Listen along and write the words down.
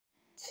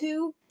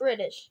to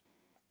British.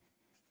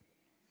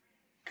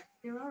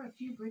 There are a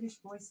few British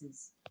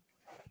voices.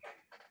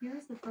 Here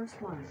is the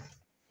first one.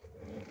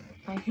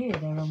 I hear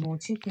there are more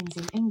chickens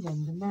in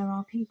England than there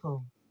are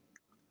people.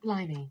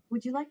 Blimey,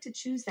 would you like to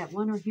choose that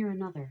one or hear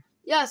another?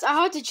 Yes, I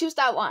have to choose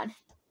that one.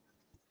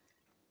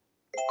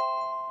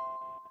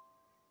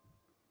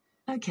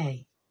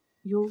 Okay,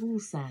 you're all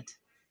set.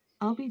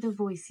 I'll be the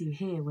voice you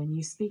hear when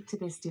you speak to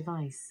this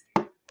device.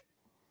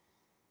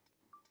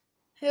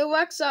 Hey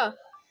Alexa,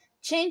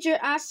 change your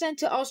accent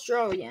to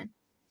Australian.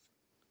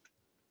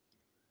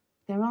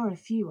 There are a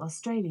few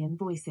Australian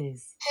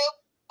voices. Hey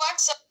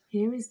Alexa.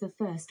 Here is the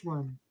first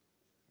one.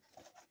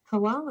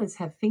 Koalas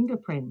have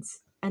fingerprints,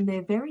 and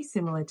they're very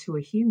similar to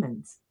a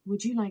human's.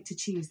 Would you like to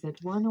choose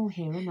that one or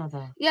hear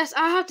another? Yes,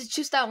 I have to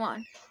choose that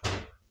one.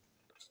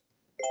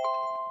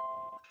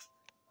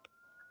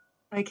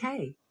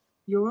 Okay,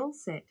 you're all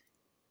set.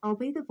 I'll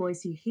be the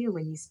voice you hear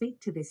when you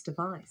speak to this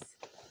device.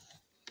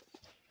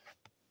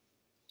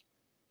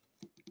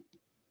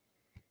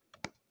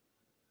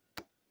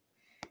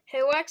 Hey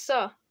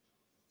Alexa,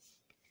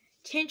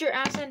 change your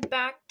accent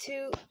back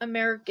to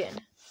American.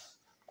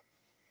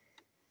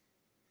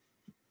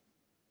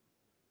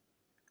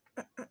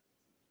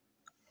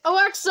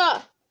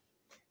 Alexa,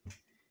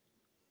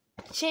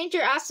 change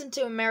your accent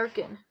to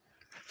American.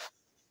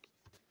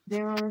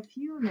 There are a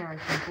few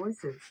American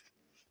voices.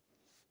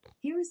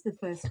 Here is the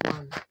first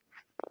one.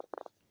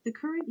 The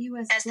current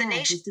U.S. flag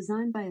was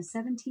designed by a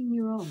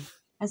 17-year-old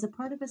as a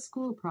part of a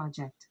school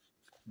project.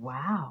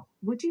 Wow.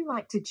 Would you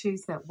like to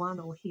choose that one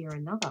or hear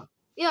another?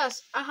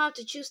 Yes, I have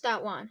to choose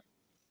that one.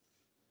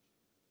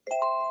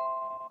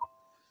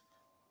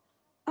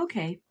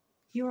 Okay,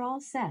 you're all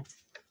set.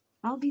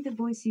 I'll be the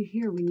voice you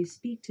hear when you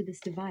speak to this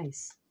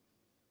device.